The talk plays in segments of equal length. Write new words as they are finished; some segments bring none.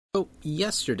So,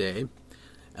 yesterday,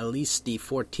 at least the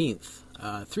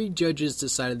 14th, three judges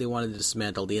decided they wanted to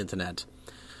dismantle the internet.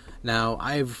 Now,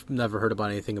 I've never heard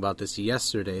about anything about this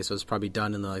yesterday, so it's probably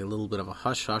done in a little bit of a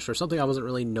hush-hush, or something I wasn't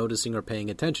really noticing or paying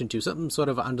attention to, something sort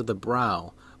of under the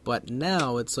brow. But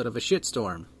now it's sort of a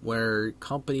shitstorm, where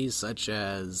companies such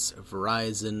as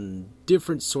Verizon,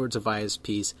 different sorts of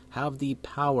ISPs, have the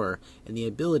power and the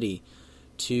ability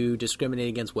to discriminate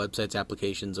against websites,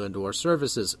 applications, and/or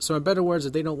services. So in better words,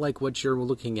 if they don't like what you're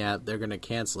looking at, they're going to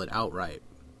cancel it outright.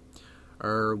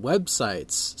 Or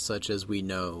websites, such as we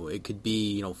know, it could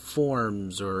be,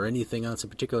 forms or anything else in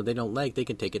particular they don't like, they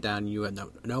can take it down and you have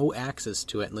no access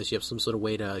to it unless you have some sort of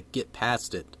way to get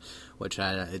past it, which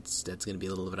that's going to be a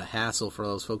little bit of a hassle for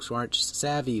those folks who aren't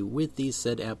savvy with these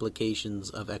said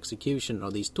applications of execution or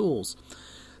these tools.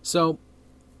 So,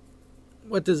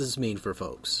 what does this mean for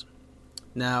folks?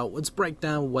 Now, let's break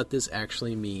down what this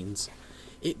actually means.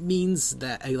 It means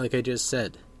that, like I just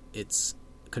said, it's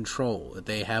control.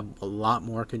 They have a lot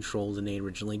more control than they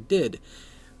originally did.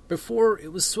 Before,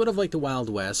 it was sort of like the Wild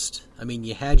West. I mean,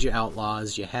 you had your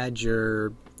outlaws, you had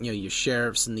your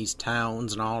sheriffs in these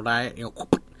towns and all that,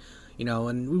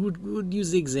 and we would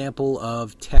use the example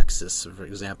of Texas, for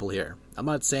example, here. I'm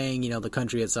not saying, the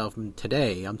country itself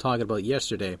today. I'm talking about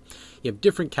yesterday. You have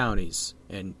different counties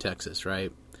in Texas,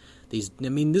 right? This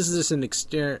is just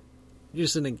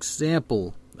an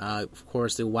example. Of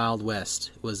course, the Wild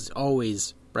West was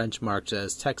always benchmarked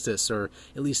as Texas or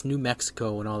at least New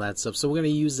Mexico and all that stuff. So we're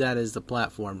going to use that as the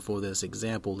platform for this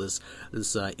example, this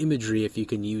imagery, if you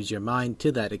can use your mind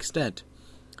to that extent.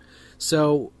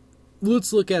 So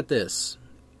let's look at this.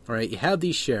 All right, you have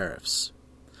these sheriffs.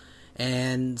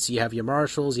 And you have your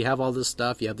marshals, you have all this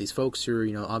stuff, you have these folks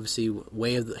who are, obviously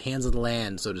hands of the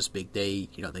land, so to speak. They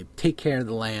take care of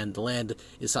the land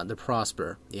is starting to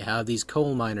prosper. You have these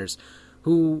coal miners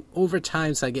who, over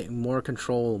time, start getting more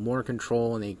control,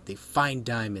 and they find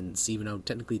diamonds, even though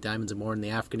technically diamonds are more in the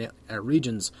African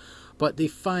regions. But they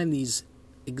find these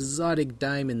exotic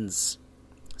diamonds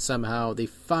somehow. They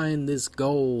find this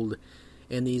gold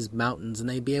in these mountains, and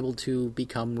they'd be able to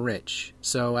become rich.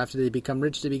 So after they become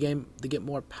rich, they get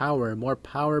more power. More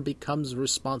power becomes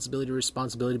responsibility.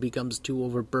 Responsibility becomes too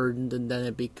overburdened, and then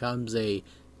it becomes a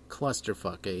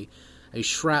clusterfuck, a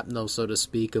shrapnel, so to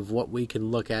speak, of what we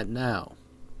can look at now.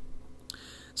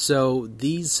 So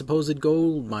these supposed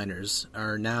gold miners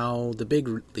are now the big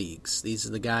leagues. These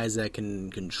are the guys that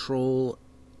can control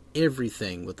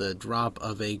everything with a drop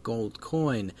of a gold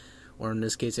coin, or in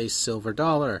this case a silver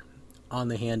dollar, on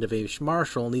the hand of a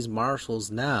marshal. And these marshals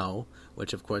now,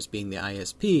 which of course being the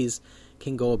ISPs,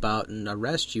 can go about and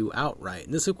arrest you outright.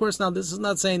 And this, of course, now this is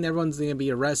not saying everyone's going to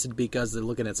be arrested because they're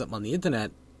looking at something on the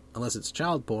internet, unless it's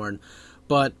child porn,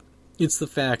 but it's the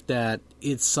fact that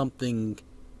it's something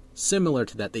similar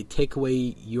to that. They take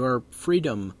away your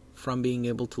freedom from being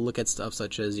able to look at stuff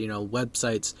such as,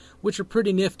 websites, which are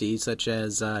pretty nifty, such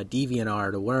as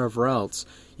DeviantArt or wherever else.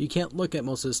 You can't look at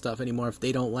most of this stuff anymore if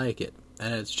they don't like it.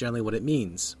 And it's generally what it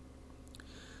means.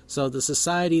 So the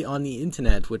society on the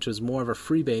internet, which was more of a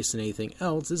freebase than anything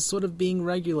else, is sort of being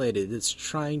regulated. It's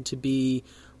trying to be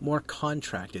more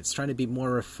contracted. It's trying to be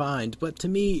more refined. But to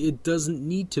me, it doesn't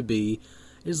need to be,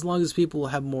 as long as people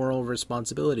have moral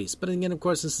responsibilities. But again, of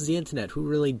course, this is the internet. Who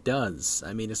really does?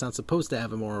 I mean, it's not supposed to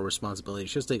have a moral responsibility.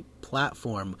 It's just a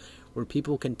platform where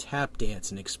people can tap dance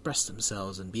and express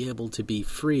themselves and be able to be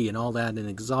free and all that and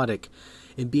exotic,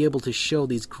 and be able to show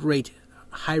these great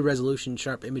high-resolution,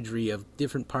 sharp imagery of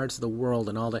different parts of the world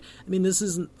and all that. I mean, this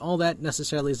isn't, all that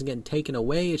necessarily isn't getting taken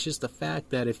away. It's just the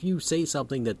fact that if you say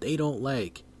something that they don't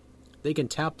like, they can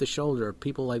tap the shoulder of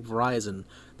people like Verizon.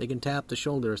 They can tap the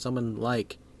shoulder of someone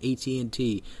like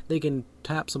AT&T. They can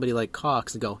tap somebody like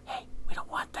Cox and go, hey, we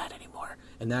don't want that anymore.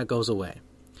 And that goes away.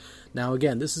 Now,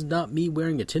 again, this is not me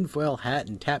wearing a tinfoil hat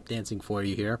and tap dancing for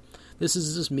you here. This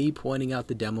is just me pointing out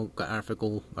the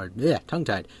demographical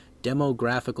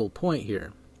point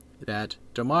here, that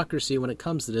democracy, when it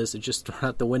comes to this, is just thrown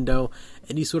out the window.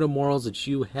 Any sort of morals that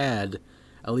you had,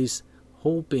 at least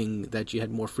hoping that you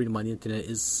had more freedom on the internet,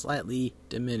 is slightly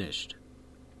diminished.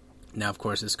 Now, of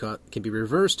course, this can be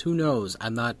reversed. Who knows?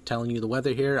 I'm not telling you the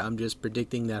weather here. I'm just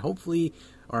predicting that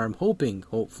I'm hoping,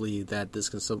 that this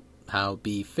can somehow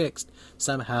be fixed.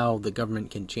 Somehow the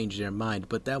government can change their mind,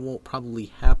 but that won't probably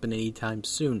happen anytime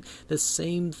soon. The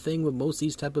same thing with most of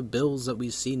these type of bills that we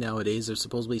see nowadays. They're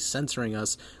supposedly censoring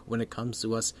us when it comes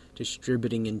to us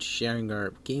distributing and sharing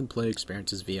our gameplay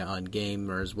experiences via on-game,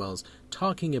 or as well as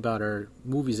talking about our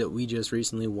movies that we just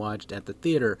recently watched at the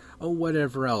theater or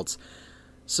whatever else.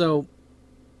 So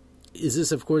Is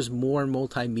this, of course, more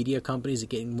multimedia companies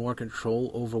getting more control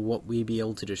over what we be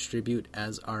able to distribute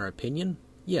as our opinion?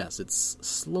 Yes, it's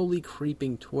slowly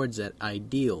creeping towards that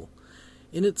ideal.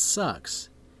 And it sucks.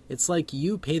 It's like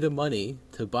you pay the money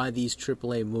to buy these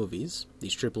AAA movies,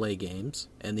 these AAA games,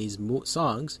 and these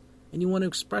songs, and you want to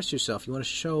express yourself. You want to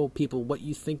show people what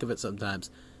you think of it sometimes.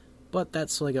 But that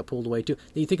slowly got pulled away too.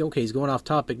 Then you think, okay, he's going off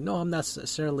topic. No, I'm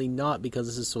necessarily not, because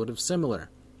this is sort of similar.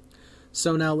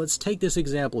 So now let's take this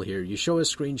example here. You show a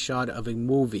screenshot of a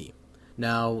movie.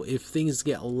 Now, if things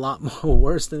get a lot more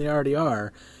worse than they already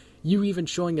are, you even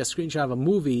showing a screenshot of a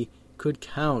movie could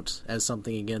count as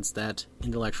something against that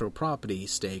intellectual property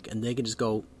stake, and they can just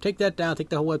go, take that down, take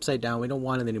the whole website down, we don't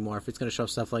want it anymore if it's going to show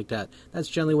stuff like that. That's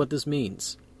generally what this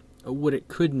means. Or what it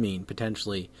could mean,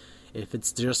 potentially, if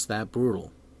it's just that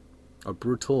brutal. Or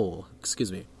brutal,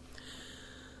 excuse me.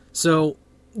 So,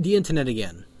 the internet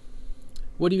again.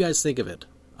 What do you guys think of it?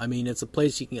 I mean, it's a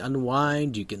place you can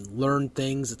unwind, you can learn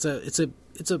things. It's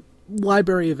a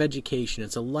library of education.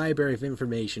 It's a library of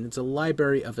information. It's a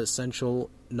library of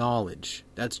essential knowledge.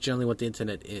 That's generally what the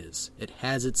internet is. It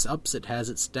has its ups, it has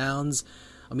its downs.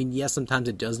 I mean, yes, sometimes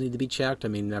it does need to be checked. I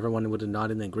mean, everyone would have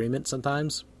not in agreement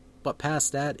sometimes. But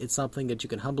past that, it's something that you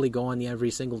can humbly go on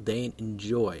every single day and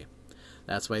enjoy.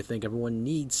 That's why I think everyone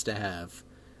needs to have.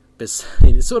 It's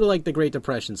sort of like the Great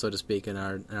Depression, so to speak, in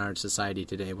our society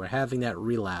today. We're having that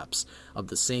relapse of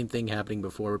the same thing happening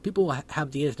before. Where people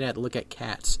have the internet look at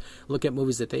cats, look at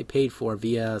movies that they paid for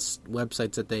via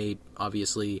websites that they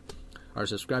obviously are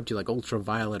subscribed to, like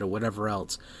Ultraviolet or whatever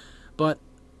else. But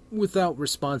without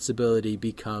responsibility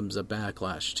becomes a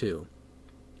backlash too.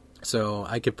 So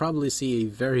I could probably see a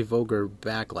very vulgar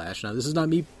backlash. Now, this is not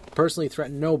me personally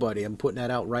threatening nobody. I'm putting that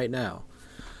out right now.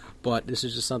 But this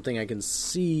is just something I can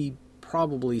see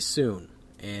probably soon.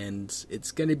 And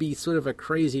it's going to be sort of a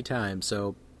crazy time.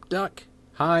 So duck,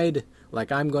 hide,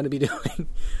 like I'm going to be doing.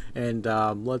 And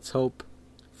let's hope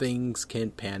things can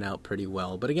pan out pretty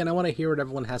well. But again, I want to hear what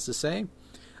everyone has to say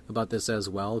about this as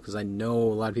well. Because I know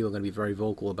a lot of people are going to be very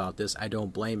vocal about this. I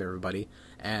don't blame everybody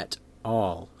at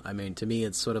all. I mean, to me,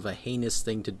 it's sort of a heinous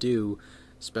thing to do.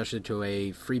 Especially to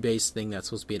a free-based thing that's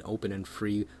supposed to be an open and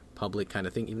free public kind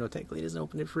of thing, even though technically it isn't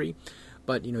open and free.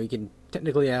 But, you can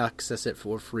technically access it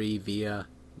for free via,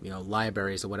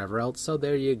 libraries or whatever else. So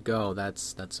there you go.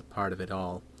 That's a part of it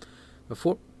all.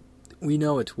 Before we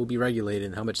know it, we'll be regulated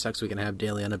in how much sex we can have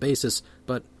daily on a basis.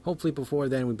 But hopefully before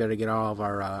then, we better get all of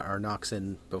our knocks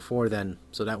in before then,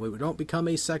 so that way we don't become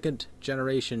a second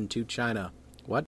generation to China. What?